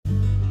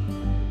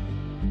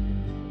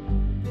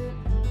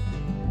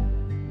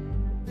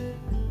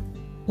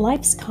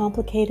Life's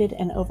complicated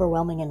and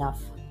overwhelming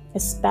enough,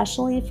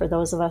 especially for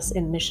those of us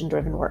in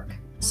mission-driven work.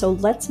 So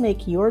let's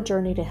make your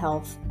journey to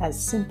health as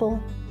simple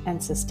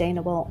and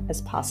sustainable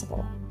as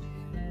possible.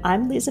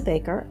 I'm Lisa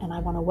Baker, and I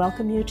want to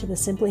welcome you to the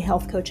Simply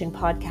Health Coaching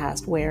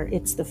podcast, where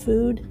it's the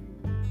food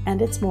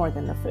and it's more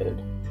than the food.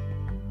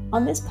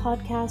 On this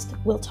podcast,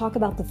 we'll talk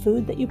about the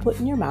food that you put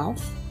in your mouth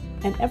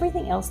and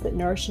everything else that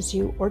nourishes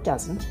you or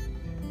doesn't,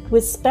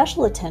 with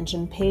special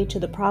attention paid to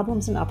the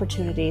problems and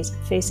opportunities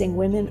facing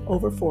women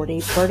over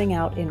 40 burning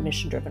out in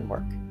mission-driven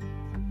work.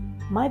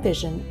 My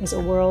vision is a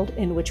world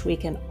in which we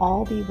can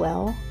all be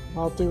well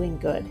while doing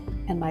good,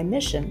 and my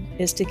mission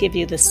is to give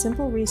you the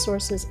simple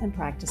resources and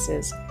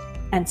practices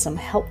and some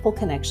helpful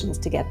connections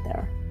to get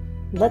there.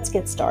 Let's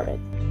get started.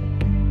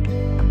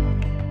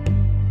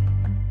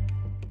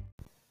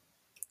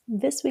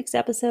 This week's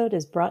episode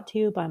is brought to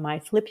you by my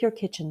Flip Your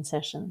Kitchen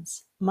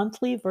sessions,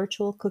 monthly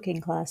virtual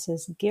cooking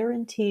classes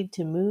guaranteed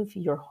to move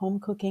your home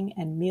cooking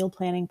and meal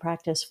planning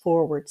practice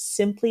forward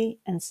simply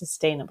and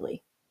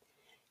sustainably.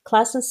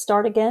 Classes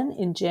start again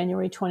in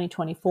January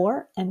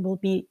 2024 and will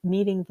be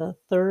meeting the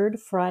third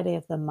Friday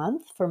of the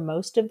month for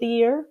most of the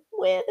year,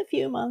 with a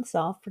few months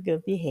off for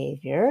good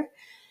behavior.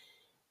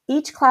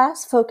 Each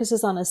class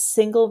focuses on a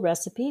single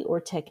recipe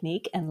or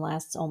technique and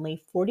lasts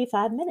only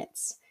 45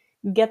 minutes.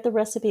 Get the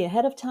recipe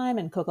ahead of time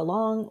and cook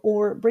along,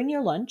 or bring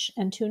your lunch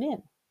and tune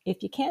in.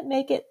 If you can't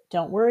make it,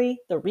 don't worry,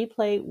 the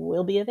replay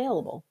will be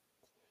available.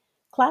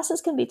 Classes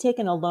can be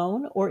taken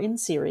alone or in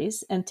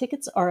series, and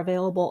tickets are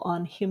available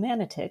on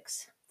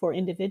Humanitix for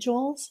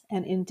individuals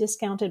and in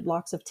discounted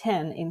blocks of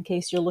 10 in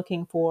case you're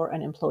looking for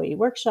an employee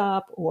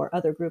workshop or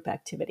other group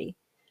activity.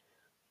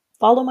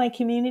 Follow my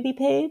community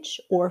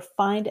page or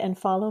find and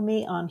follow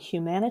me on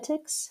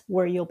Humanitix,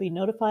 where you'll be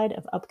notified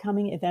of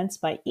upcoming events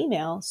by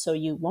email so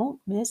you won't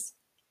miss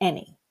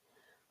any.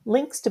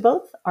 Links to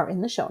both are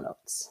in the show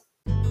notes.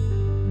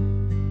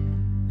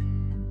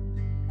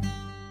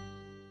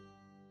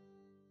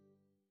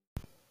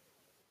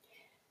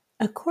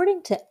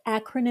 According to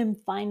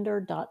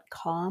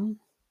acronymfinder.com,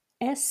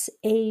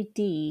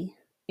 S.A.D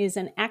is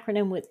an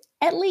acronym with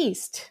at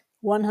least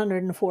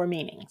 104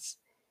 meanings.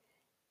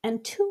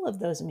 And two of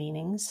those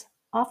meanings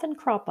often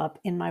crop up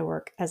in my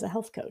work as a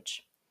health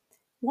coach.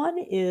 One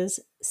is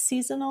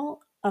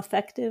seasonal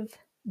affective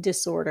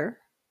disorder,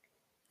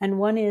 and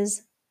one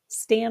is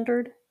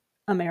standard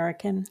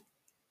American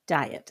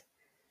diet.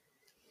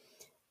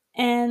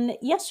 And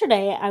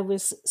yesterday I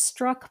was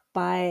struck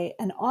by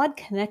an odd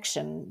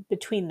connection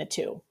between the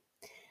two.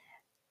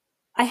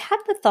 I had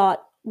the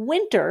thought,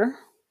 winter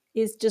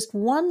is just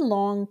one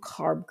long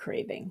carb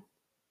craving.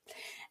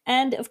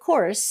 And of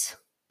course,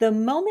 the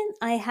moment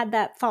I had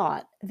that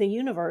thought, the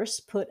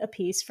universe put a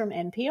piece from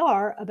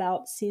NPR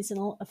about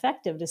seasonal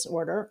affective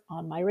disorder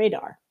on my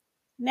radar.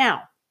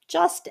 Now,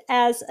 just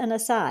as an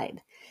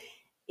aside,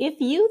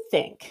 if you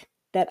think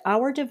that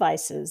our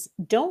devices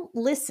don't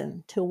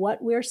listen to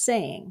what we're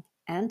saying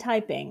and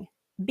typing,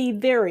 be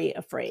very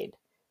afraid.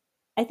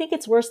 I think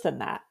it's worse than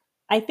that.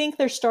 I think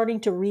they're starting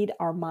to read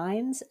our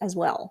minds as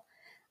well.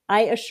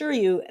 I assure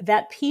you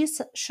that piece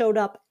showed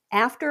up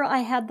after I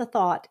had the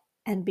thought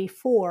and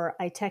before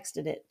I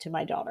texted it to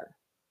my daughter.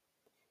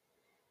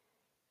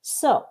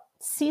 So,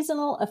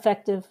 seasonal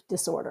affective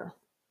disorder.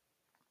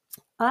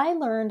 I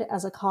learned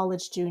as a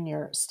college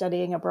junior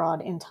studying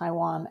abroad in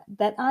Taiwan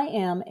that I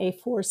am a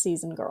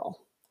four-season girl.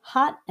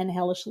 Hot and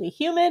hellishly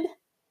humid,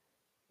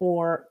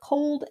 or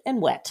cold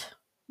and wet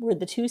were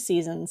the two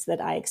seasons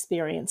that I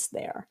experienced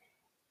there,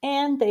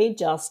 and they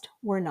just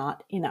were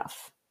not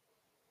enough.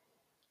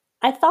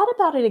 I thought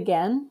about it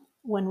again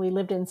when we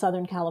lived in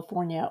Southern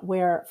California,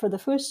 where for the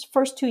first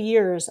 2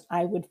 years,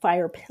 I would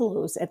fire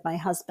pillows at my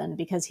husband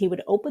because he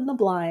would open the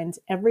blinds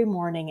every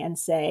morning and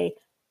say,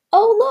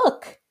 "Oh,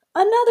 look,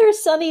 another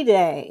sunny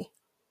day."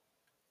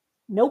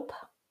 Nope.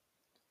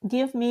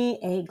 Give me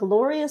a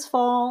glorious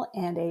fall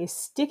and a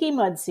sticky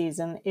mud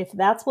season if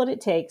that's what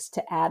it takes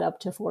to add up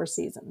to 4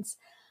 seasons.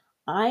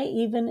 I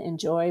even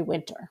enjoy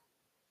winter.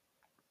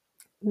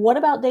 What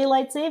about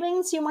daylight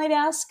savings, you might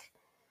ask?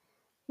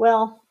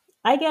 Well,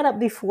 I get up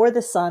before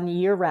the sun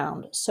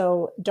year-round,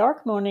 so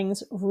dark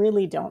mornings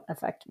really don't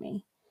affect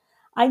me.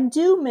 I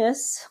do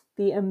miss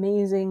the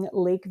amazing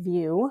lake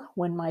view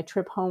when my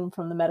trip home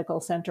from the medical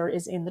center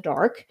is in the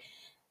dark,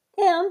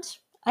 and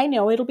I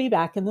know it'll be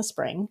back in the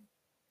spring.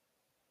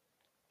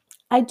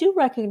 I do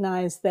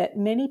recognize that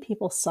many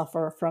people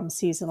suffer from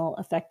seasonal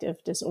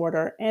affective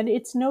disorder, and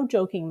it's no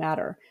joking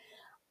matter.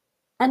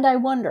 And I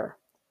wonder,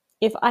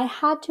 if I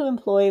had to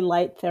employ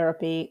light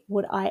therapy,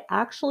 would I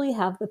actually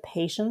have the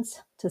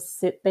patience to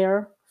sit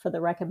there for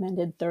the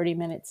recommended 30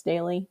 minutes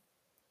daily?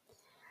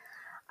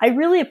 I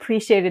really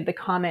appreciated the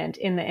comment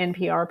in the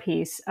NPR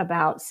piece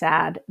about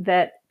S.A.D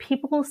that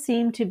people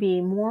seem to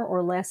be more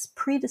or less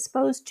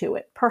predisposed to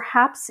it,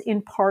 perhaps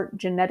in part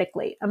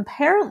genetically.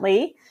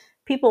 Apparently,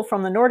 people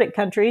from the Nordic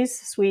countries,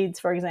 Swedes,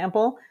 for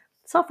example,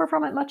 suffer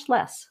from it much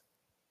less.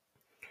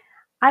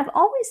 I've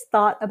always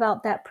thought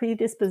about that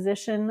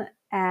predisposition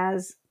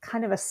as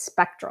kind of a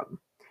spectrum.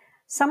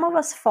 Some of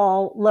us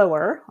fall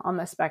lower on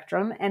the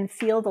spectrum and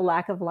feel the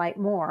lack of light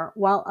more,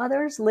 while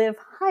others live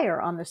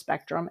higher on the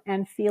spectrum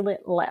and feel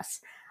it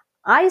less.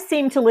 I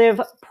seem to live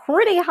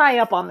pretty high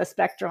up on the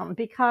spectrum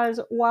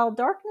because while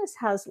darkness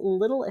has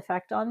little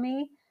effect on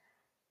me,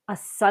 a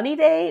sunny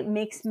day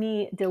makes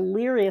me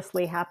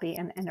deliriously happy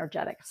and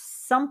energetic,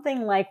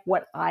 something like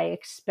what I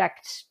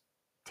expect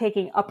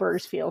taking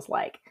uppers feels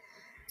like.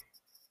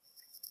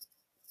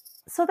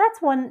 So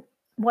that's one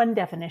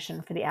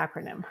definition for the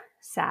acronym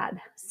S.A.D,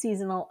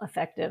 Seasonal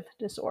Affective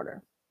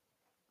Disorder.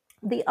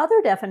 The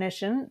other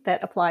definition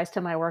that applies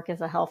to my work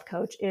as a health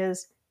coach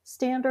is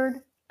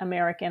Standard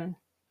American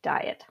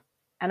Diet.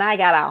 And I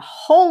got a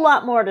whole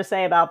lot more to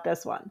say about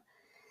this one.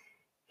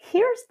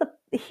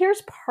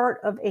 Here's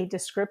part of a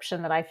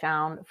description that I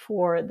found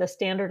for the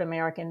Standard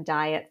American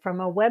Diet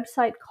from a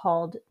website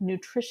called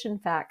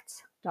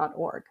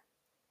nutritionfacts.org.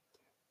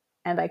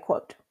 And I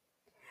quote,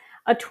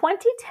 "A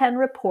 2010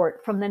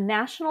 report from the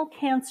National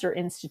Cancer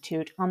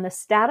Institute on the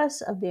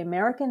status of the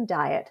American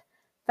diet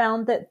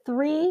found that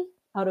 3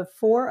 out of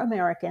 4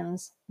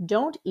 Americans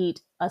don't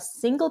eat a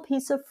single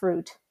piece of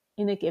fruit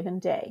in a given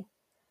day,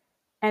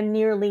 and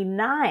nearly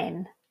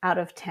 9 out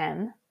of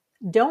 10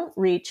 don't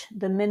reach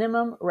the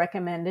minimum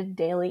recommended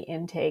daily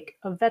intake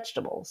of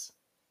vegetables.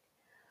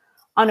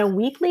 On a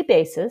weekly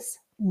basis,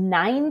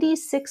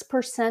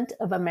 96%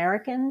 of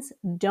Americans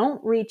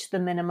don't reach the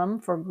minimum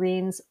for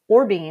greens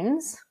or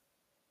beans.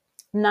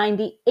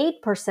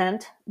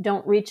 98%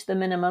 don't reach the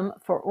minimum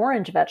for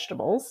orange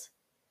vegetables,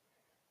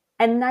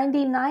 and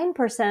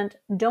 99%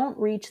 don't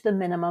reach the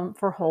minimum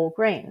for whole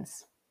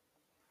grains.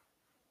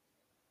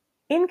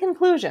 In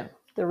conclusion,"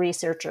 the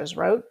researchers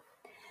wrote,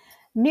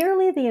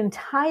 "nearly the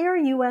entire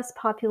U.S.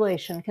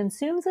 population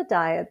consumes a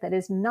diet that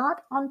is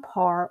not on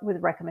par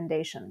with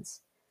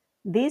recommendations.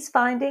 These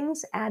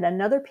findings add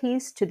another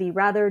piece to the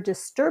rather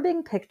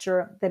disturbing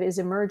picture that is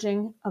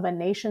emerging of a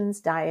nation's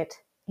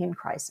diet in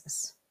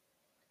crisis."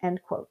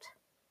 End quote.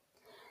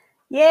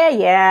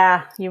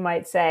 Yeah, you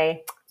might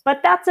say,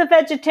 but that's a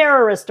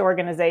vegetarianist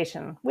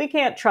organization. We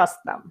can't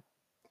trust them.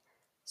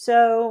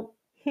 So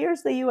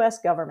here's the US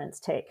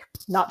government's take.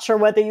 Not sure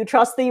whether you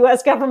trust the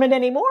US government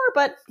anymore,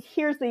 but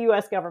here's the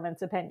US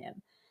government's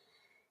opinion.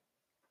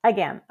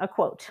 Again, a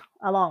quote,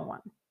 a long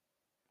one.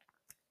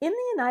 "In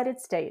the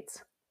United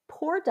States,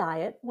 poor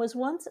diet was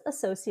once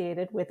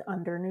associated with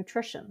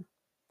undernutrition.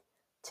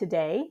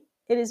 Today,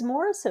 it is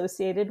more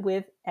associated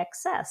with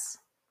excess,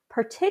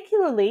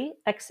 particularly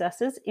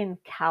excesses in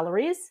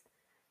calories,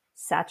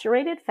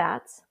 saturated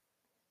fats,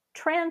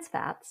 trans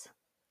fats,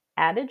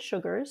 added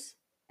sugars,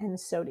 and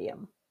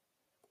sodium.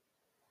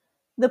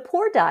 The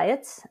poor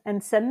diets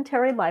and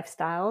sedentary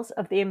lifestyles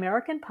of the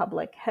American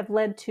public have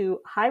led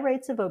to high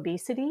rates of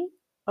obesity,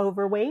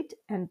 overweight,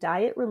 and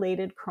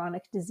diet-related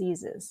chronic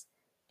diseases,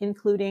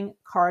 including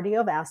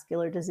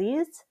cardiovascular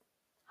disease,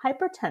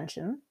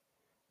 hypertension,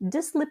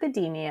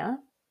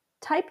 dyslipidemia,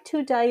 type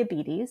 2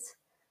 diabetes,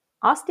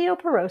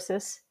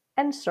 osteoporosis,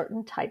 and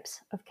certain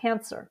types of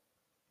cancer.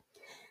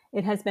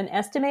 It has been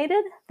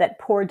estimated that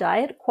poor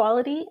diet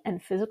quality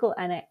and physical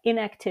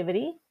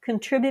inactivity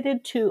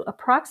contributed to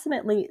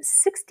approximately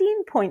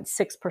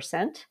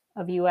 16.6%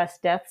 of U.S.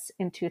 deaths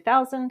in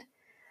 2000,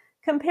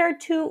 compared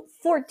to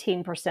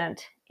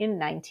 14% in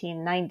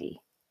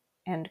 1990."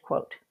 End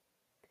quote.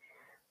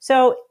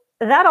 So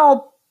that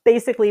all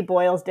basically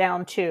boils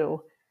down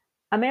to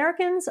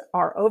Americans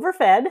are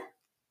overfed,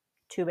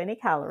 too many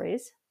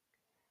calories,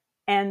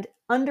 and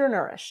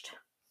undernourished,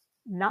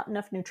 not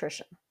enough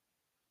nutrition.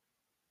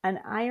 An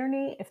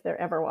irony if there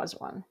ever was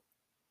one.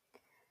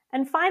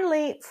 And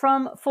finally,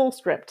 from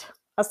Fullscript,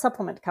 a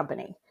supplement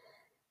company.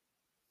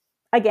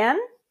 Again,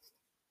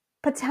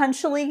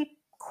 potentially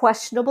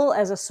questionable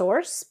as a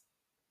source,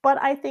 but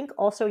I think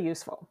also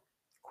useful.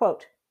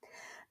 Quote,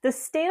 "The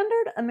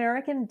standard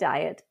American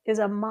diet is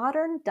a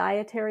modern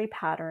dietary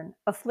pattern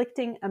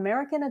afflicting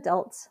American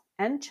adults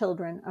and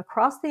children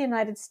across the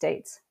United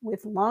States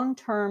with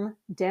long-term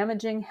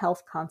damaging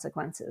health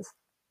consequences.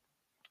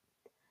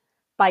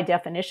 By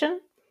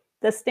definition,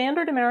 the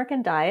standard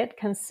American diet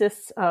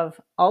consists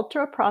of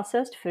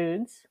ultra-processed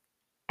foods,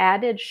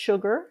 added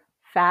sugar,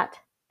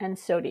 fat, and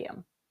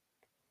sodium.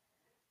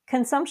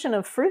 Consumption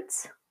of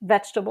fruits,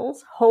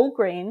 vegetables, whole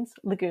grains,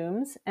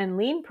 legumes, and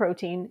lean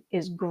protein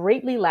is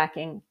greatly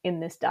lacking in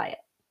this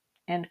diet."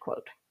 End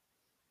quote.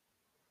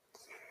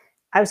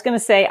 I was going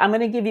to say, I'm going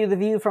to give you the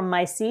view from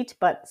my seat,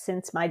 but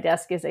since my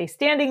desk is a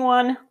standing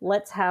one,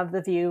 let's have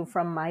the view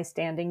from my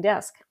standing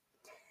desk.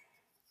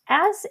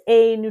 As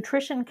a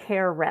nutrition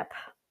care rep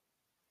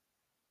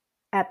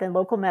at the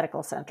local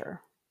medical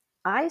center,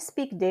 I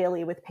speak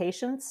daily with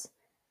patients,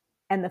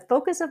 and the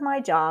focus of my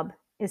job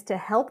is to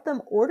help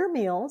them order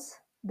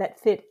meals that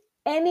fit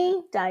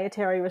any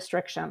dietary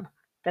restriction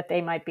that they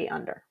might be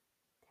under.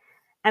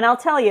 And I'll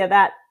tell you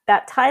that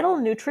title,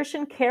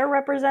 Nutrition Care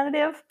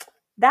Representative,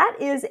 that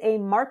is a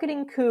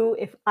marketing coup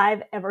if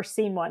I've ever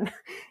seen one.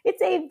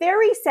 It's a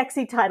very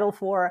sexy title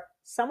for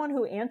someone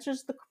who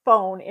answers the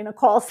phone in a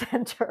call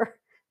center,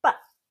 but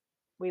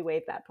we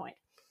waive that point.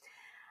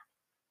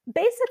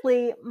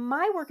 Basically,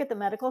 my work at the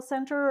medical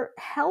center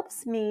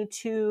helps me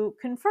to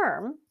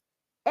confirm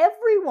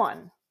every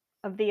one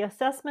of the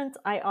assessments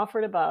I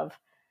offered above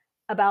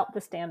about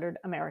the standard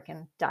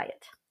American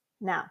diet.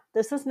 Now,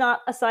 this is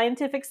not a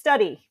scientific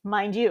study,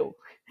 mind you,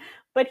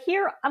 but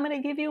here I'm going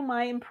to give you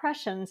my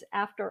impressions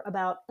after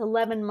about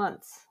 11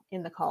 months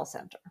in the call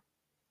center.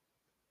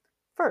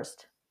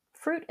 First,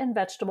 fruit and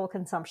vegetable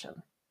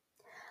consumption.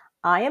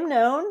 I am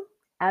known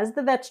as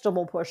the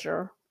vegetable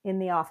pusher in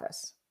the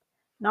office,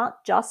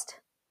 not just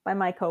by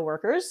my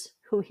coworkers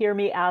who hear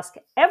me ask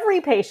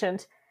every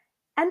patient,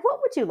 "And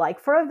what would you like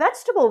for a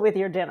vegetable with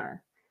your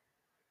dinner?"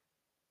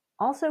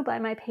 Also by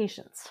my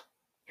patients,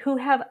 who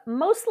have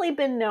mostly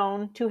been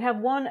known to have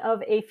one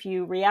of a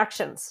few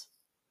reactions.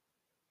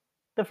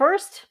 The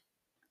first,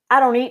 "I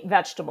don't eat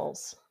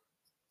vegetables."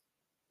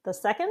 The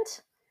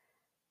second,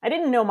 "I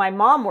didn't know my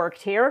mom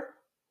worked here."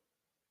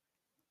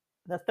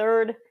 The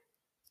third,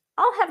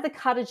 "I'll have the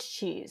cottage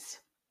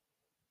cheese."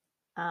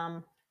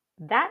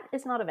 That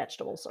is not a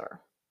vegetable,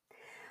 sir.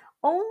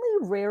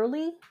 Only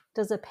rarely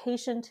does a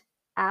patient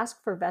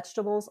ask for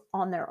vegetables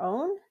on their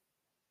own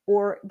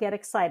or get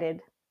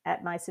excited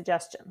at my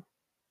suggestion.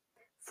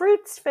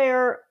 Fruits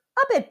fare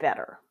a bit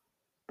better,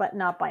 but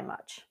not by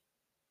much.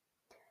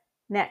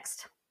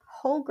 Next,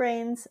 whole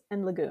grains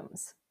and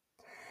legumes.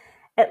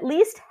 At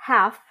least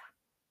half,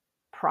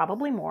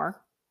 probably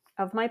more,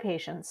 of my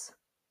patients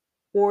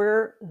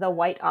order the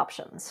white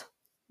options: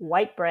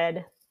 white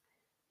bread,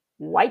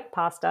 white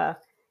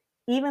pasta,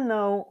 even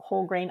though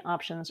whole grain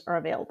options are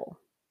available.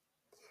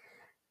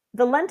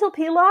 The lentil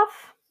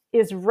pilaf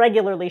is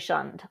regularly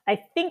shunned. I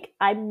think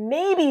I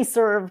may be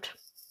served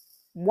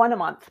one a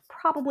month,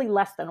 probably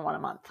less than one a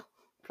month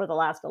for the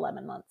last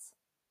 11 months.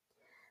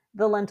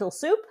 The lentil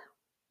soup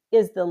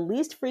is the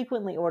least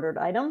frequently ordered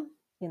item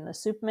in the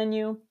soup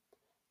menu,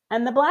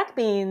 and the black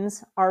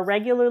beans are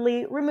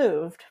regularly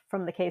removed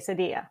from the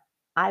quesadilla.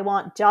 "I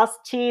want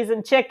just cheese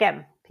and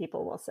chicken,"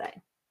 people will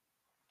say.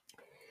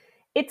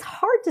 It's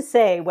hard to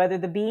say whether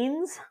the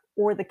beans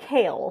or the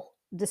kale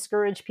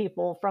discourage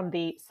people from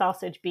the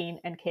sausage, bean,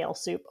 and kale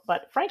soup,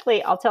 but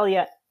frankly, I'll tell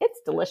you,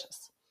 it's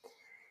delicious.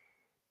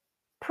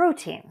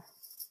 Protein.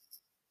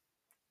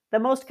 The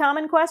most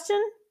common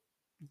question: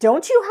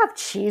 "Don't you have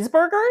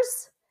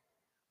cheeseburgers?"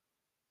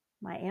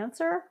 My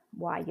answer: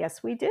 why,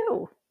 yes, we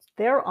do.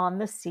 They're on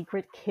the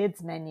secret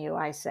kids menu,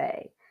 I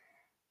say.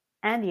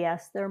 And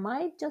yes, there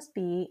might just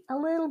be a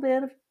little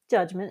bit of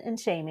judgment and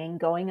shaming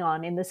going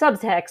on in the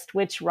subtext,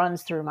 which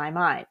runs through my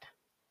mind.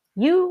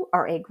 You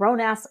are a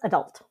grown-ass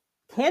adult.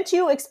 Can't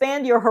you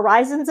expand your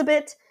horizons a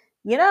bit?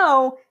 You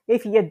know,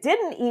 if you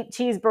didn't eat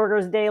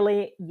cheeseburgers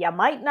daily, you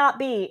might not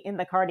be in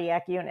the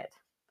cardiac unit.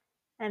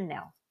 And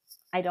no,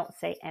 I don't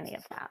say any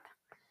of that.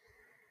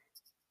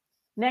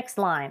 Next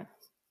line: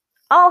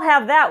 "I'll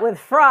have that with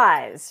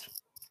fries."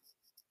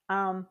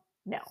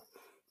 No,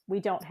 we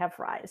don't have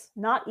fries,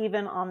 not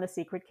even on the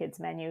secret kids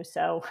menu,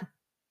 so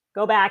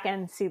go back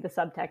and see the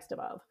subtext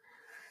above.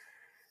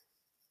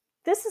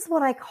 This is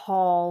what I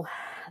call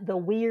the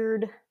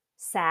weird,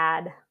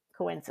 sad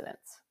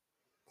coincidence.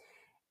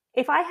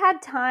 If I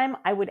had time,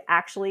 I would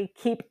actually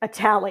keep a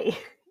tally.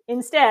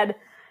 Instead,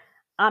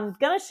 I'm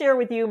going to share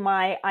with you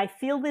my "I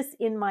feel this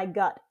in my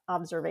gut"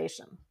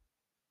 observation.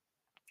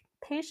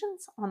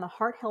 Patients on the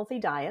heart-healthy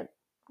diet,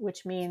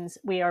 which means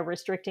we are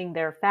restricting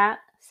their fat,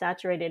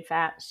 saturated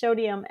fat,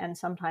 sodium, and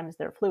sometimes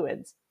their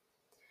fluids,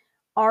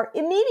 are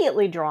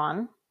immediately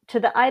drawn to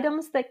the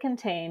items that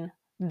contain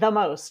the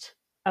most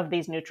of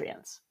these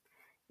nutrients.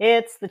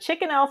 It's the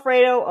chicken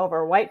Alfredo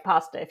over white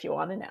pasta, if you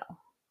want to know.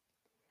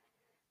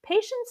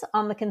 Patients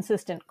on the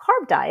consistent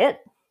carb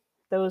diet,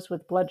 those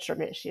with blood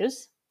sugar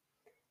issues,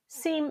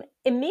 seem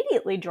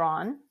immediately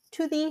drawn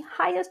to the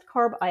highest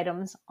carb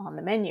items on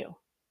the menu: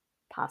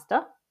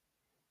 pasta,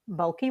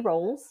 bulky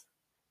rolls,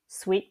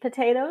 sweet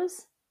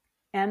potatoes,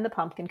 and the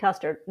pumpkin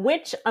custard,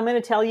 which I'm going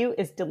to tell you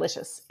is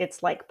delicious.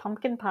 It's like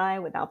pumpkin pie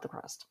without the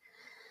crust.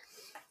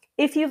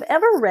 If you've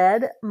ever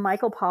read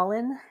Michael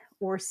Pollan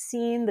or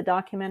seen the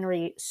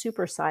documentary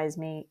Super Size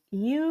Me,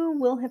 you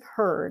will have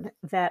heard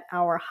that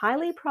our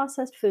highly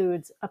processed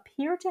foods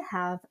appear to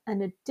have an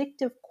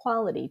addictive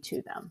quality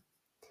to them.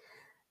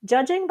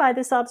 Judging by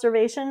this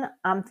observation,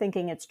 I'm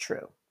thinking it's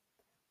true.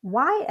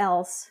 Why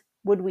else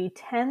would we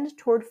tend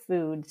toward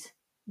foods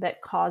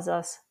that cause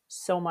us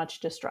so much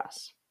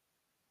distress?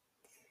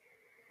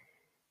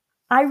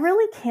 I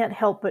really can't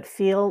help but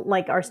feel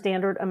like our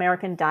standard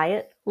American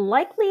diet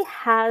likely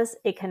has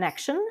a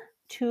connection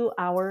to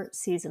our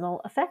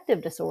seasonal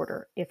affective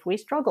disorder if we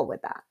struggle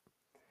with that.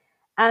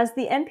 As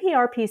the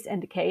NPR piece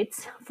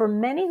indicates, for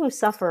many who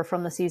suffer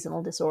from the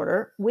seasonal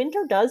disorder,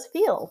 winter does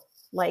feel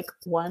like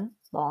one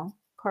long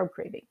carb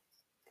craving.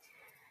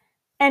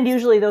 And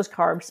usually those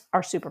carbs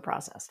are super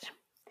processed.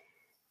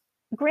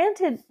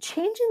 Granted,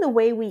 changing the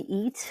way we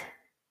eat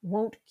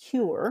won't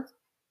cure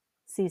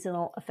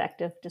seasonal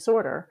affective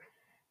disorder,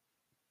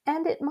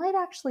 and it might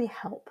actually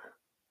help.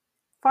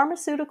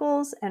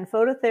 Pharmaceuticals and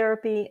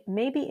phototherapy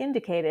may be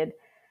indicated,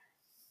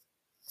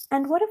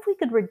 And what if we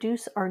could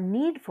reduce our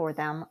need for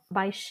them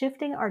by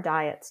shifting our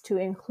diets to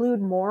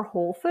include more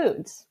whole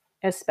foods,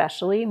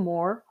 especially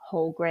more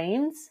whole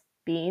grains,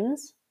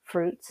 beans,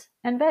 fruits,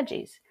 and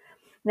veggies?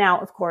 Now,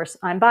 of course,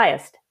 I'm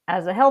biased.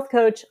 As a health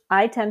coach,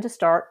 I tend to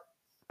start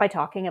by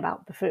talking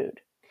about the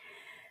food.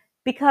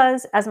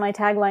 Because, as my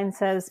tagline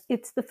says,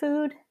 it's the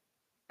food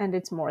and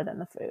it's more than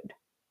the food.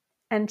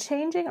 And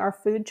changing our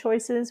food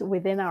choices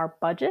within our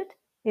budget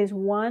is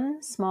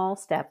one small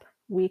step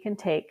we can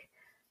take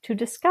to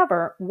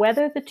discover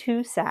whether the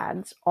two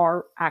SADs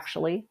are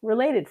actually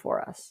related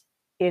for us.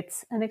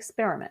 It's an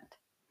experiment.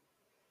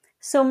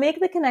 So make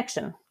the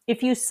connection.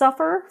 If you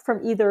suffer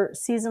from either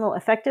seasonal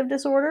affective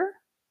disorder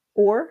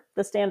or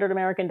the standard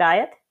American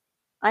diet,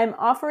 I'm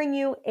offering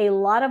you a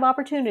lot of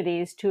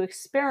opportunities to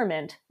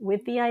experiment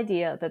with the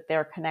idea that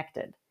they're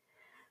connected.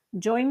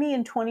 Join me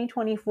in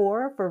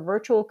 2024 for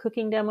virtual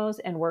cooking demos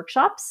and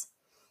workshops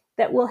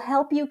that will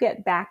help you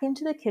get back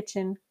into the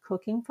kitchen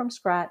cooking from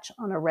scratch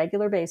on a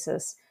regular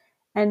basis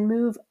and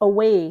move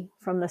away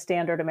from the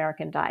standard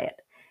American diet.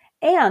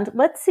 And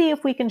let's see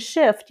if we can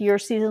shift your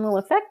seasonal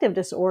affective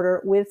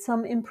disorder with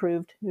some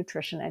improved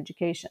nutrition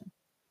education.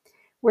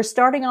 We're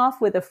starting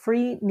off with a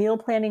free meal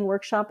planning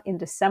workshop in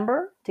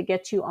December to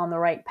get you on the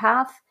right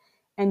path,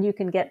 and you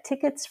can get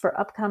tickets for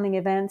upcoming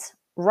events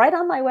right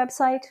on my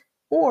website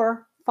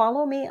or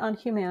follow me on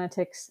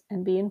Humanitix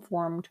and be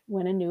informed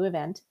when a new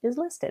event is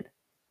listed.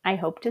 I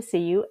hope to see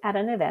you at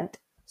an event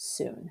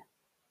soon.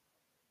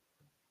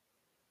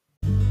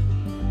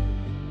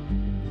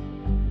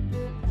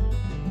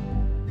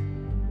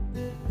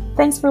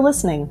 Thanks for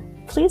listening.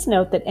 Please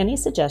note that any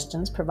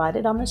suggestions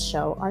provided on this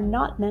show are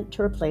not meant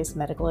to replace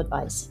medical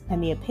advice,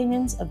 and the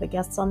opinions of the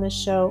guests on this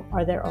show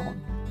are their own.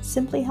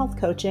 Simply Health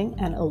Coaching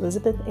and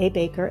Elizabeth A.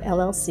 Baker,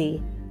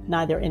 LLC,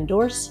 neither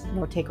endorse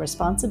nor take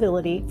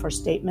responsibility for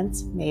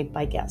statements made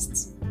by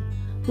guests.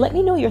 Let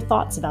me know your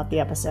thoughts about the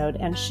episode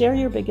and share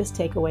your biggest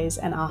takeaways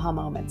and aha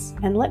moments.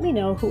 And let me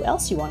know who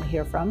else you want to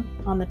hear from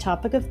on the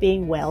topic of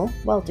being well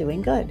while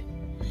doing good.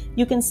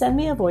 You can send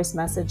me a voice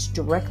message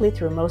directly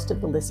through most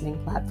of the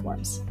listening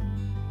platforms.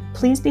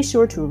 Please be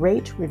sure to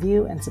rate,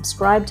 review, and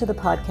subscribe to the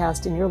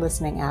podcast in your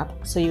listening app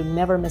so you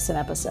never miss an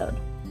episode.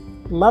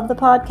 Love the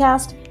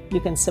podcast? You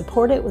can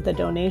support it with a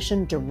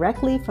donation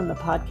directly from the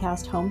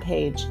podcast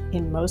homepage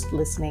in most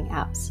listening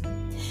apps.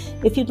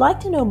 If you'd like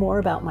to know more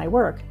about my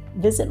work,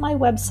 visit my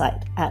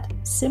website at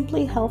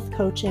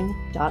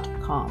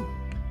simplyhealthcoaching.com.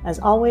 As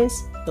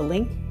always, the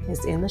link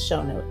is in the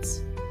show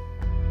notes.